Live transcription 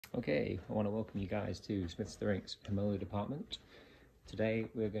Okay, I want to welcome you guys to Smith's the Rink's Himolla department. Today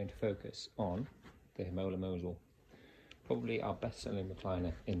we're going to focus on the Himolla Mosel, probably our best-selling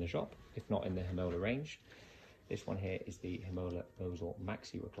recliner in the shop, if not in the Himolla range. This one here is the Himolla Mosel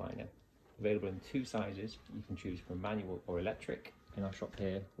Maxi Recliner. Available in two sizes, you can choose from manual or electric. In our shop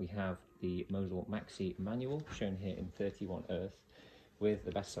here we have the Mosel Maxi Manual, shown here in 31 Earth, with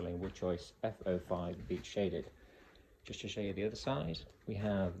the best-selling wood choice F05 Beach Shaded. Just to show you the other side, we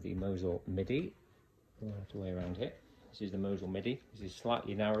have the Mosel Midi. We'll have to way around here. This is the Mosel Midi. This is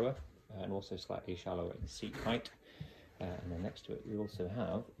slightly narrower and also slightly shallower in seat height. And then next to it, we also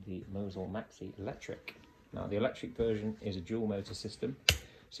have the Mosel Maxi Electric. Now, the electric version is a dual motor system,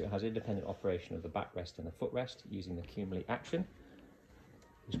 so it has independent operation of the backrest and the footrest using the Himolla action.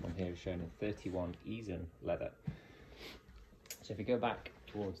 This one here is shown in 31 Eason leather. So if you go back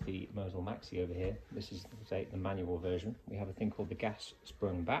towards the Mosel Maxi over here, this is, say, the manual version. We have a thing called the gas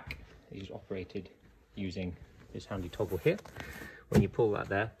sprung back. It is operated using this handy toggle here. When you pull that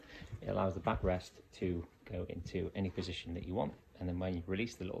there, it allows the backrest to go into any position that you want, and then when you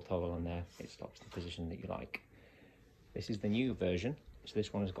release the little toggle on there, it stops the position that you like. This is the new version, so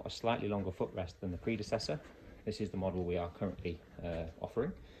this one has got a slightly longer footrest than the predecessor. This is the model we are currently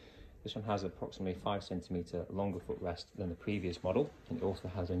offering. This one has approximately 5 centimetre longer footrest than the previous model, and it also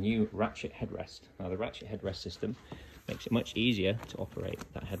has a new ratchet headrest. Now, the ratchet headrest system makes it much easier to operate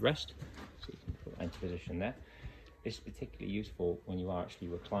that headrest, so you can put that into position there. This is particularly useful when you are actually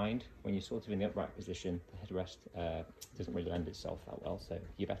reclined. When you're sort of in the upright position, the headrest doesn't really lend itself that well, so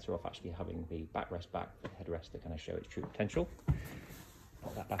you're better off actually having the backrest back for the headrest to kind of show its true potential.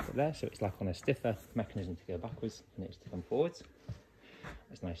 Put that back up there, so it's like on a stiffer mechanism to go backwards and it's to come forwards.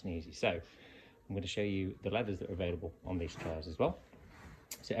 It's nice and easy. So I'm going to show you the leathers that are available on these chairs as well.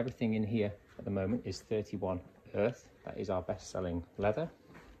 So everything in here at the moment is 31 Earth. That is our best-selling leather.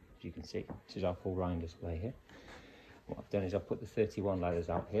 As you can see, this is our full rind display here. What I've done is I've put the 31 leathers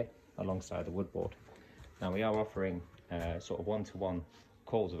out here alongside the woodboard. Now, we are offering sort of one-to-one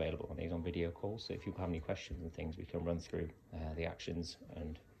calls available on these, on video calls. So if you have any questions and things, we can run through the actions,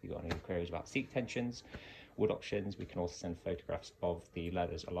 and if you've got any queries about seat tensions, wood options, we can also send photographs of the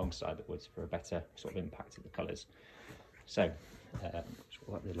leathers alongside the woods for a better sort of impact of the colours. So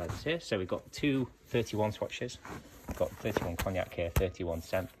we'll have the leathers here. So we've got two 31 swatches. We've got 31 cognac here, 31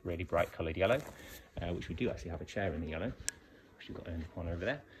 scent, really bright coloured yellow, which we do actually have a chair in the yellow, which we've got in the corner over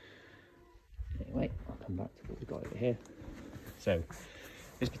there. Anyway, I'll come back to what we've got over here. So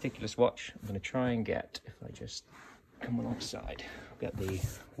this particular swatch, I'm going to try and get, if I just come alongside, I'll get the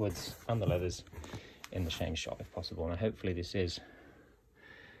woods and the leathers in the same shot if possible, and hopefully this is,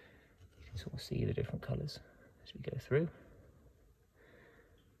 you can sort of see the different colours as we go through.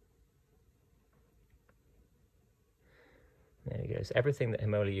 There we go. So everything that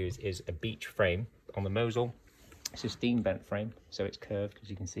Himolla use is a beech frame. On the Mosel, it's a steam bent frame, so it's curved, as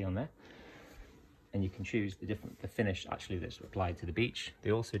you can see on there, and you can choose the finish actually that's applied to the beech.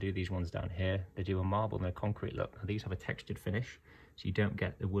 They also do these ones down here. They do a marble and a concrete look. Now, these have a textured finish, so you don't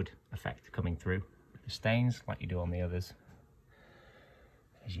get the wood effect coming through the stains like you do on the others,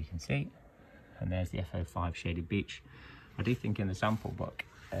 as you can see. And there's the F05 shaded beech. I do think in the sample book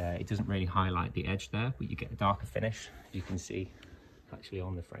it doesn't really highlight the edge there, but you get a darker finish, as you can see actually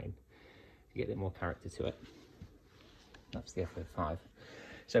on the frame. You get a bit more character to it. That's the F05.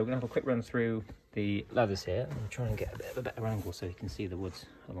 So we're going to have a quick run through the leathers here. I'm going to try and get a bit of a better angle so you can see the woods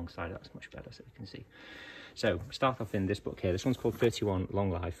alongside it. That's much better so you can see. So start off in this book here. This one's called 31 Long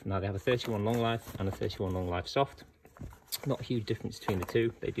Life. Now, they have a 31 Long Life and a 31 Long Life Soft. Not a huge difference between the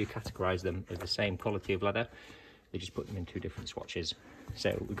two. They do categorise them as the same quality of leather. They just put them in two different swatches.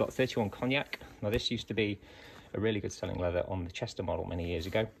 So we've got 31 Cognac. Now, this used to be a really good selling leather on the Chester model many years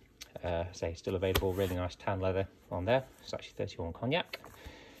ago. Say still available, really nice tan leather on there. It's actually 31 Cognac.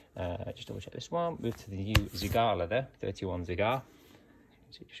 Just double check this one. Move to the new Zigar leather, 31 Zigar.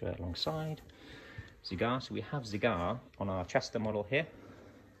 So show it alongside. Zigar. So we have Zigar on our Chester model here.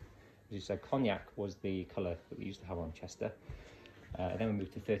 As you said, Cognac was the colour that we used to have on Chester. Then we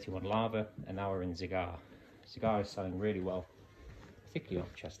moved to 31 Lava, and now we're in Zigar. Zigar is selling really well, particularly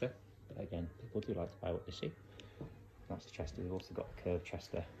off Chester. But again, people do like to buy what they see. That's the Chester. We've also got the curved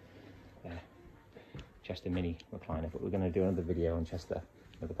Chester, Chester Mini recliner. But we're going to do another video on Chester at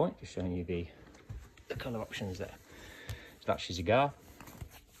another point, just showing you the colour options there. So that's your Zigar.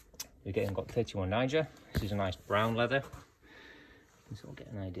 We've got 31 Niger. This is a nice brown leather. You can sort of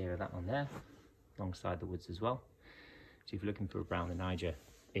get an idea of that on there, alongside the woods as well. So if you're looking for a brown, the Niger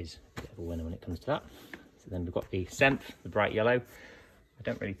is a bit of a winner when it comes to that. So then we've got the Senf, the bright yellow. I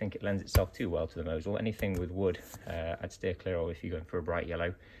don't really think it lends itself too well to the Mosel. Anything with wood, I'd steer clear of if you're going for a bright yellow.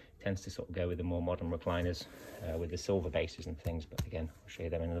 It tends to sort of go with the more modern recliners with the silver bases and things, but again, I'll show you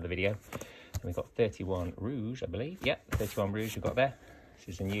them in another video. And we've got 31 Rouge, I believe. Yeah, 31 Rouge we've got there.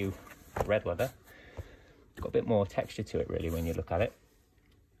 This is a new red leather. Got a bit more texture to it really when you look at it.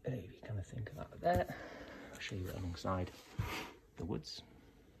 If you kind of think about it there, I'll show you it alongside the woods.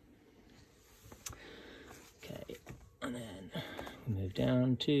 Okay, and then we move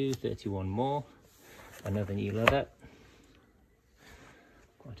down to 31 more, another new leather,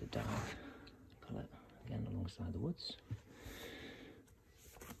 quite a dark colour, again alongside the woods.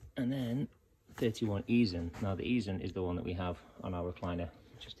 And then 31 Eason. Now the Eason is the one that we have on our recliner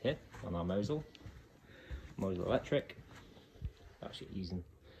just here, on our Mosel Electric. Actually Eason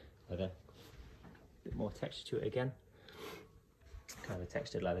leather, a bit more texture to it again. Kind of a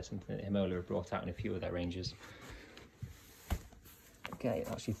textured leather, something that Himolla have brought out in a few of their ranges. Okay,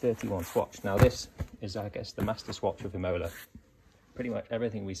 actually 31 swatch. Now this is, I guess, the master swatch of Himolla. Pretty much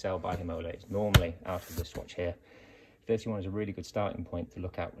everything we sell by Himolla is normally out of this swatch here. 31 is a really good starting point to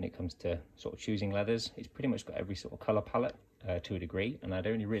look at when it comes to sort of choosing leathers. It's pretty much got every sort of colour palette to a degree, and I'd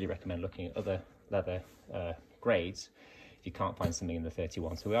only really recommend looking at other leather grades if you can't find something in the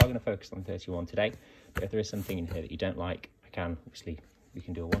 31. So we are going to focus on 31 today, but if there is something in here that you don't like, obviously we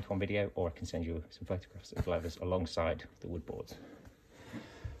can do a one-to-one video, or I can send you some photographs of leathers alongside the wood boards.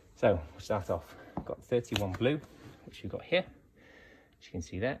 So we'll start off. We've got 31 blue, which we've got here, as you can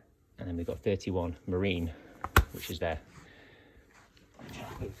see there, and then we've got 31 marine, which is there.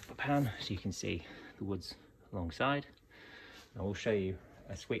 Move the pan so you can see the woods alongside. I will show you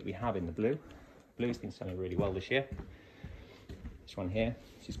a suite we have in the blue. Blue's been selling really well this year. This one here,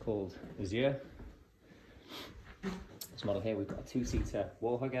 which is called Azure. This model here, we've got a 2-seater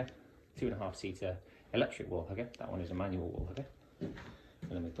wall hugger, 2.5-seater electric wall hugger. That one is a manual wall hugger. And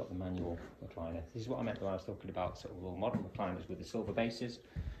then we've got the manual recliner. This is what I meant when I was talking about sort of all modern recliners with the silver bases.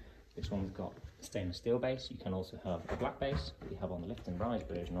 This one's got a stainless steel base. You can also have a black base that we have on the lift and rise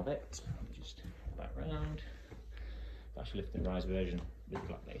version of it. Just back round. That's your lift and rise version with the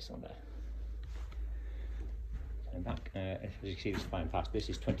black base on there. And back, as you can see, this flying past. This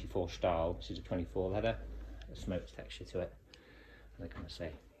is 24 Stahl. This is a 24 leather. A smoked texture to it. And I kind of say,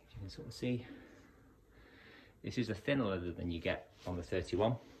 you can sort of see, this is a thinner leather than you get on the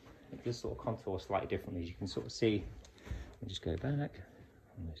 31. It does sort of contour slightly differently, as you can sort of see. I'll just go back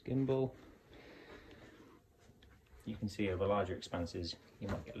on this gimbal. You can see over larger expanses, you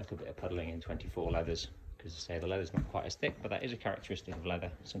might get a little bit of puddling in 24 leathers, because I say the leather's not quite as thick, but that is a characteristic of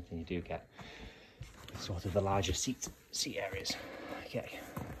leather, something you do get. Sort of the larger seat areas. Okay.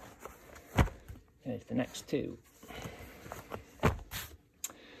 Here's the next two.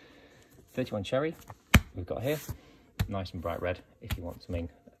 31 Cherry we've got here, nice and bright red if you want something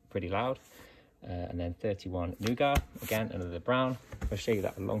pretty loud. And then 31 Nougat, again another brown. I'll show you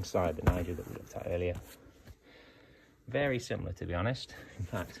that alongside the Niger that we looked at earlier. Very similar, to be honest. In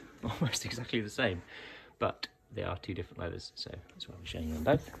fact, almost exactly the same, but they are two different leathers, so that's why I'm showing you them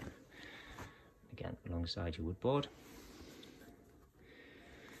both. Again, alongside your wood board.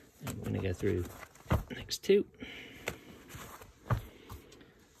 And we're going to go through the next two.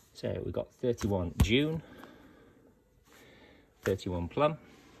 So we've got 31 June, 31 Plum,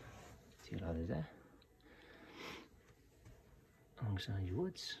 two leathers there, alongside your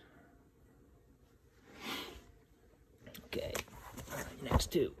woods. Okay,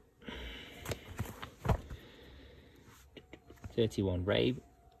 next two. 31 Rabe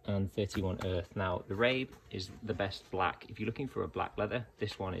and 31 Earth. Now the Rabe is the best black. If you're looking for a black leather,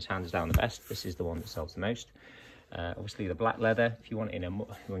 this one is hands down the best. This is the one that sells the most. Obviously the black leather, if you want it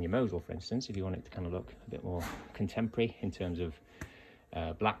on your Mosel, for instance, if you want it to kind of look a bit more contemporary in terms of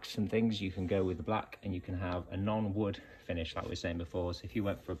blacks and things, you can go with the black, and you can have a non-wood finish like we were saying before. So if you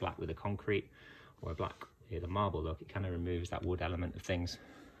went for a black with a concrete or a black with a marble look, it kind of removes that wood element of things.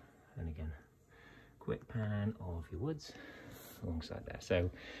 And again, quick pan of your woods alongside there. So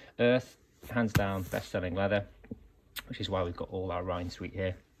Earth, hands down, best-selling leather, which is why we've got all our Rhine suite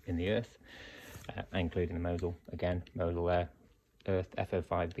here in the Earth, including the Mosel. Again, Mosel there, Earth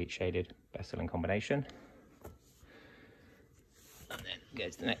FO5 beach shaded, best-selling combination. And then go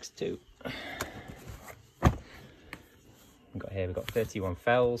to the next two. We've got 31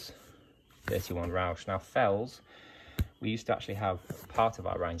 Fells, 31 Rausch. Now Fells, we used to actually have part of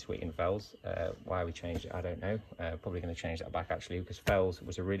our Rhine suite in Fells. Why we changed it, I don't know. Probably going to change that back actually, because Fells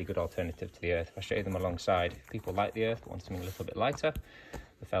was a really good alternative to the Earth. If I show you them alongside, if people like the Earth but want something a little bit lighter,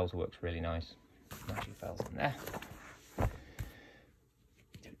 the Fells works really nice. Actually, Fells in there.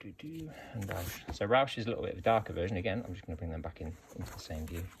 And Roush. So Roush is a little bit of a darker version. Again, I'm just going to bring them back into the same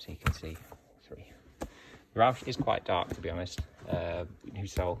view so you can see three. Roush is quite dark, to be honest. You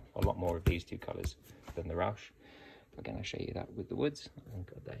sell a lot more of these two colours than the Roush. Again, I'll show you that with the woods. Oh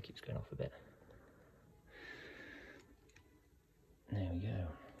God, there it keeps going off a bit. There we go.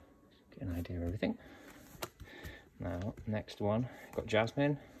 Get an idea of everything. Now, next one, got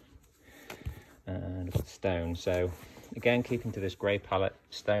Jasmine and I've got Stone. So again, keeping to this grey palette,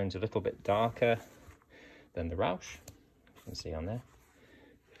 Stone's a little bit darker than the Roush. You can see on there,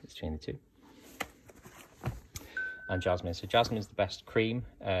 it's between the two. And Jasmine. So Jasmine's the best cream,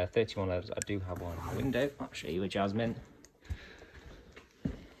 31 levels. I do have one in the window. I'll show you a Jasmine.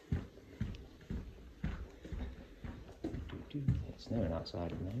 It's snowing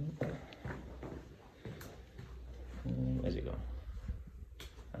outside at the moment. Where's it gone?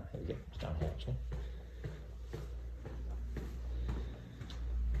 Oh, here we go. It's down here actually.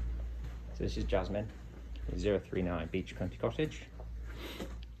 So this is Jasmine, 039 Beach Country Cottage.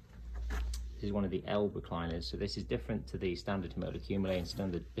 This is one of the L recliners, so this is different to the standard Himolla Accumulate and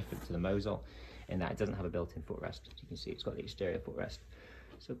standard different to the Mosel in that it doesn't have a built-in footrest. As you can see, it's got the exterior footrest.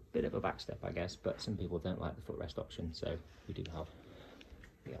 So a bit of a back step, I guess, but some people don't like the footrest option, so we do have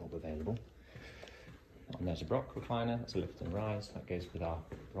the L available. And there's a Brock recliner, that's a lift and rise. That goes with our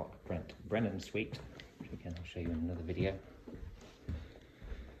Brock Brennan suite, which again I'll show you in another video.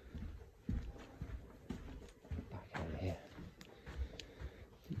 Back over here.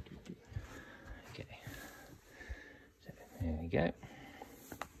 Okay, so there we go.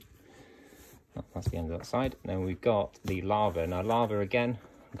 That's the end of that side. And then we've got the Lava. Now Lava again,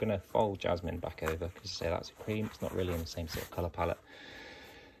 I'm going to fold Jasmine back over because I say that's a cream. It's not really in the same sort of colour palette.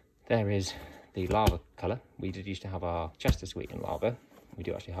 There is the Lava colour. We did used to have our Chester suite in Lava. We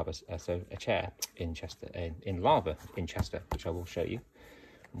do actually have a chair in Chester, in Lava in Chester, which I will show you.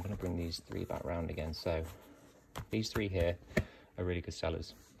 I'm going to bring these three back round again. So these three here are really good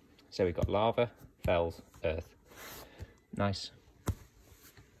sellers. So we've got Lava, Fells, Earth. Nice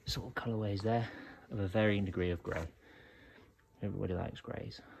sort of colourways there of a varying degree of grey. Everybody likes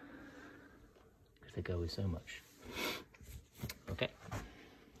greys because they go with so much. Okay.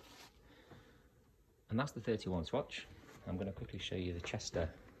 And that's the 31 swatch. I'm going to quickly show you the Chester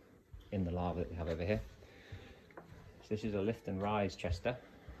in the Lava that we have over here. So this is a lift and rise Chester.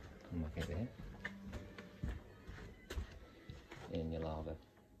 Come back over here. In your Lava.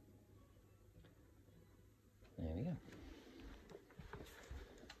 There we go.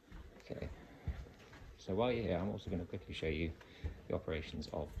 Okay. So while you're here, I'm also going to quickly show you the operations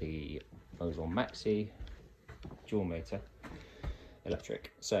of the Mosel Maxi dual motor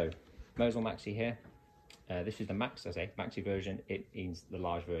electric. So Mosel Maxi here. This is the Max, I say, Maxi version. It means the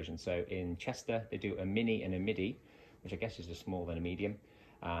large version. So in Chester, they do a mini and a midi, which I guess is a small and a medium.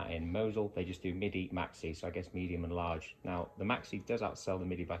 In Mosel, they just do midi, Maxi, so I guess medium and large. Now, the Maxi does outsell the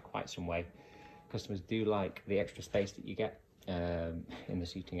midi by quite some way. Customers do like the extra space that you get in the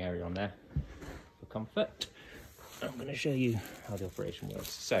seating area on there for comfort. I'm going to show you how the operation works.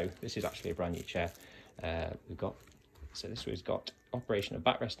 So this is actually a brand new chair. This has got operation of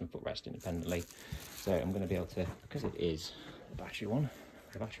backrest and footrest independently. So I'm going to be able to, because it is a battery one,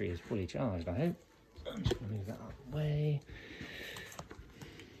 the battery is fully charged, I hope. I'm just going to move that out of the way.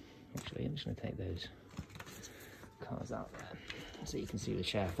 Actually, I'm just going to take those cars out there so you can see the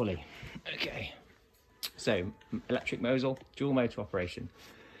chair fully. Okay, so electric Mosel, dual motor operation.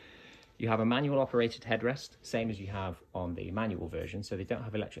 You have a manual operated headrest, same as you have on the manual version. So they don't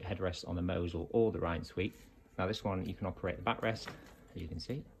have electric headrests on the Mosel or the Rhine suite. Now this one, you can operate the backrest, as you can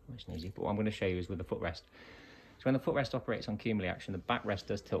see, nice and easy. But what I'm going to show you is with the footrest. So when the footrest operates on cumulative action, the backrest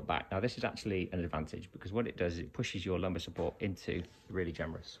does tilt back. Now this is actually an advantage because what it does is it pushes your lumbar support into the really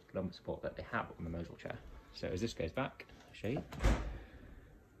generous lumbar support that they have on the Mosel chair. So as this goes back, I'll show you.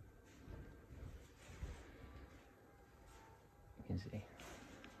 You can see,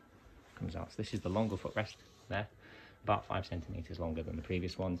 comes out. So this is the longer footrest there, about 5 centimeters longer than the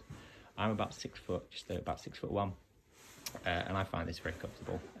previous ones. I'm about 6 foot, just about 6'1", and I find this very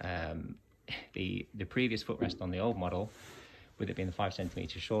comfortable. The previous footrest on the old model, with it being 5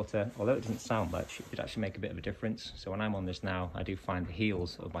 centimeters shorter, although it doesn't sound much, it did actually make a bit of a difference. So when I'm on this now, I do find the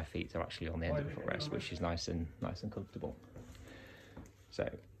heels of my feet are actually on the end of the footrest, which is nice and comfortable. So,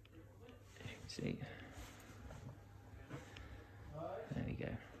 as you can see, there we go.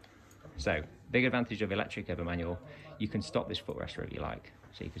 So, big advantage of electric over manual, you can stop this footrest wherever you like.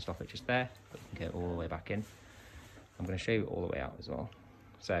 So you can stop it just there, but you can go all the way back in. I'm going to show you all the way out as well.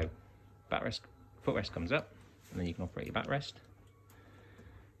 So, footrest comes up, and then you can operate your backrest.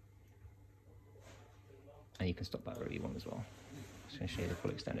 And you can stop that wherever you want as well. Just going to show you the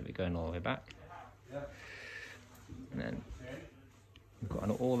full extent of it going all the way back. And then we've got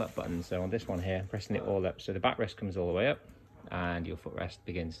an all up button. So on this one here, pressing it all up, so the backrest comes all the way up and your footrest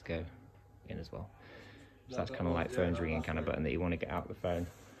begins to go in as well. So that's kind of like phone's ringing kind of button that you want to get out the phone,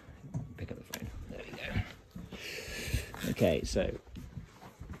 pick up the phone. There we go. Okay, so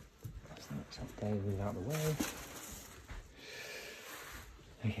that's that move out of the way.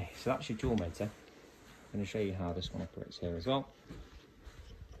 Okay, so that's your dual motor. I'm going to show you how this one operates here as well.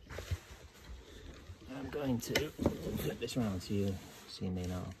 I'm going to flip this around so you see me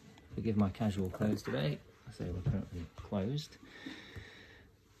now. Forgive my casual clothes today. I say we're currently closed.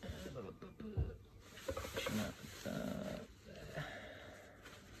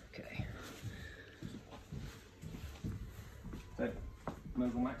 Okay. So,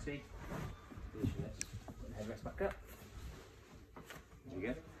 Mosel Maxi. Position this. Put the headrest back up. There we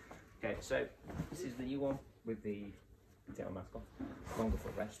go. Okay, so this is the new one with the tail mask off. Longer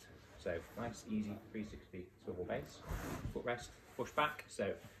footrest. So nice, easy 360 swivel base. Footrest, push back.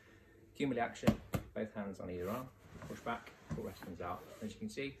 So cumulative action, both hands on either arm. Push back, footrest comes out. As you can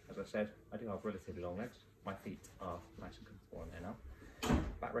see, as I said, I do have relatively long legs. My feet are nice and comfortable on there now.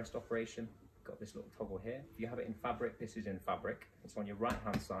 Backrest operation, got this little toggle here. If you have it in fabric, this is in fabric. It's on your right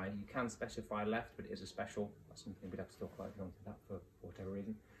hand side. You can specify left, but it is a special. That's something we'd have to talk about if you wanted that for whatever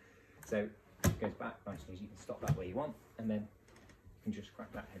reason. So it goes back nice and easy. You can stop that where you want, and then you can just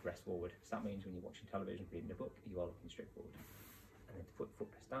crack that headrest forward. So that means when you're watching television, reading a book, you are looking straight forward. And then to put the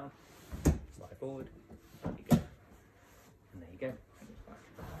footrest down, slide forward, there you go. And there you go. You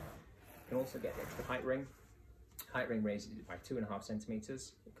can also get the extra height ring. Height ring raises it by 2.5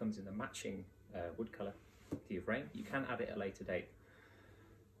 centimeters. It comes in the matching wood color to your frame. You can add it at a later date.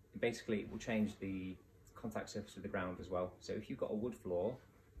 Basically, it will change the contact surface of the ground as well. So if you've got a wood floor,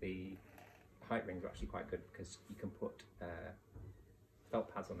 the height rings are actually quite good because you can put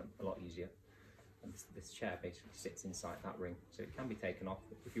felt pads on them a lot easier. And this chair basically sits inside that ring, so it can be taken off.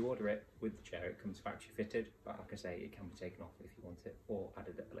 If you order it with the chair, it comes factory fitted, but like I say, it can be taken off if you want it, or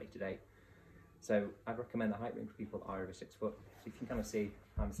added at a later date. So I'd recommend the height ring for people that are over 6 foot. So you can kind of see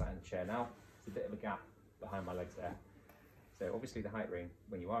I'm sat in the chair now. There's a bit of a gap behind my legs there. So obviously the height ring,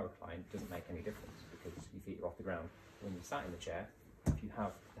 when you are reclined, doesn't make any difference because your feet are off the ground. When you're sat in the chair, if you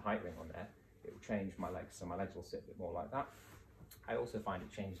have the height ring on there, it will change my legs, so my legs will sit a bit more like that. I also find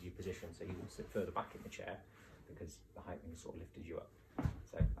it changes your position, so you will sit further back in the chair because the height ring sort of lifted you up.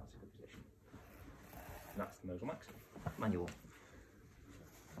 So that's a good position. And that's the Mosel Maxi manual.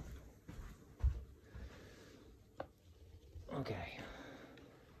 Okay.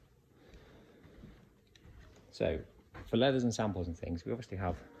 So for leathers and samples and things, we obviously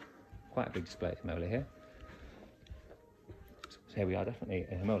have quite a big display of Himolla here. So here we are, definitely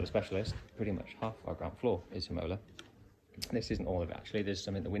a Himolla specialist. Pretty much half our ground floor is Himolla. This isn't all of it actually, there's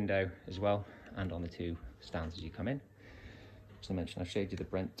some in the window as well and on the 2 stands as you come in. As I mentioned, I showed you the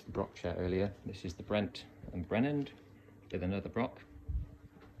Brent Brock chair earlier. This is the Brent and Brennand with another Brock.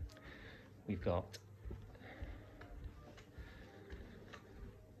 We've got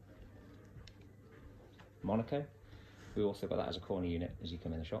Monaco. We also got that as a corner unit as you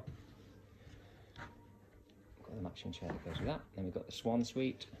come in the shop. Got the matching chair that goes with that. Then we've got the Swan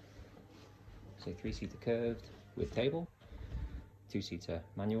suite, so 3-seater curved with table. 2-seater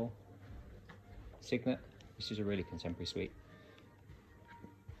manual, Signet. This is a really contemporary suite.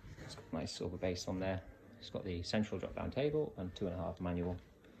 It's got a nice silver base on there. It's got the central drop-down table and 2.5 manual.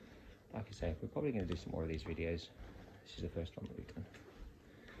 Like I say, we're probably going to do some more of these videos. This is the first one that we've done.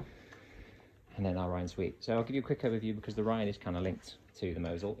 And then our Rhine suite. So I'll give you a quick overview because the Rhine is kind of linked to the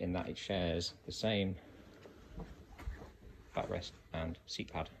Mosel in that it shares the same backrest and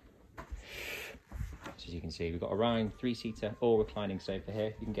seat pad. So as you can see, we've got a Rhine 3-seater all reclining sofa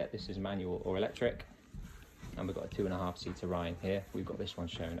here. You can get this as manual or electric. And we've got a 2.5-seater Rhine here. We've got this one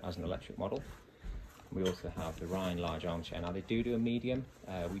shown as an electric model. We also have the Rhine large armchair. Now they do a medium.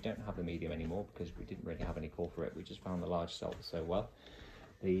 We don't have the medium anymore because we didn't really have any call for it. We just found the large sold so well.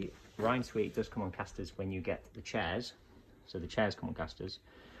 The Rhine suite does come on casters when you get the chairs. So the chairs come on casters,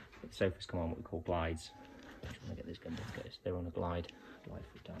 but the sofas come on what we call glides. I'm trying to get this gun to go. They're on a glide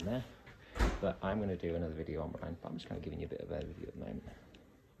foot down there. But I'm going to do another video on Rhine, but I'm just kind of giving you a bit of overview at the moment.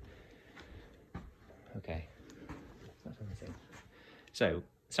 Okay, that's everything. So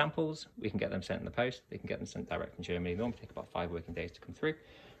samples, we can get them sent in the post. They can get them sent direct from Germany. They normally take about 5 working days to come through.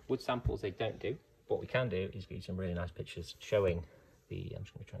 Wood samples they don't do. What we can do is give you some really nice pictures showing the, I'm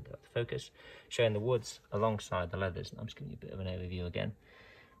just going to try and get that to focus, showing the woods alongside the leathers. And I'm just giving you a bit of an overview again.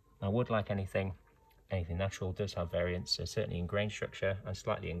 Now wood, like anything, Anything Natural does have variants, so certainly in grain structure and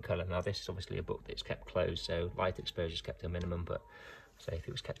slightly in colour. Now this is obviously a book that's kept closed, so light exposure is kept to a minimum, but say if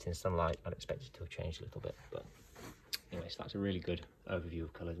it was kept in sunlight, I'd expect it to have changed a little bit. But anyways, that's a really good overview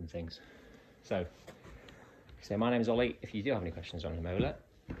of colours and things. So my name is Ollie. If you do have any questions on Himolla,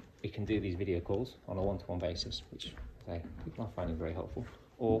 we can do these video calls on a one-to-one basis, which people are finding very helpful.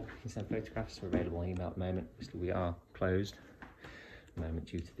 Or you can send photographs. They're available on email at the moment. Obviously, we are closed at the moment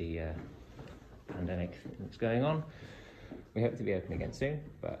due to the pandemic that's going on. We hope to be open again soon,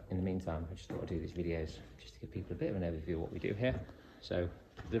 but in the meantime, I just thought I'd do these videos just to give people a bit of an overview of what we do here. So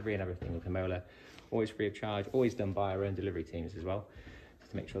delivery and everything with Himolla, always free of charge, always done by our own delivery teams as well.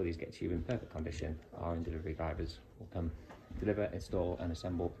 To make sure these get to you in perfect condition, our own delivery drivers will come deliver, install and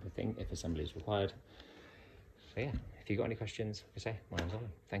assemble everything if assembly is required. So yeah, if you've got any questions, like I say, my name's Ollie.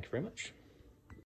 Thank you very much.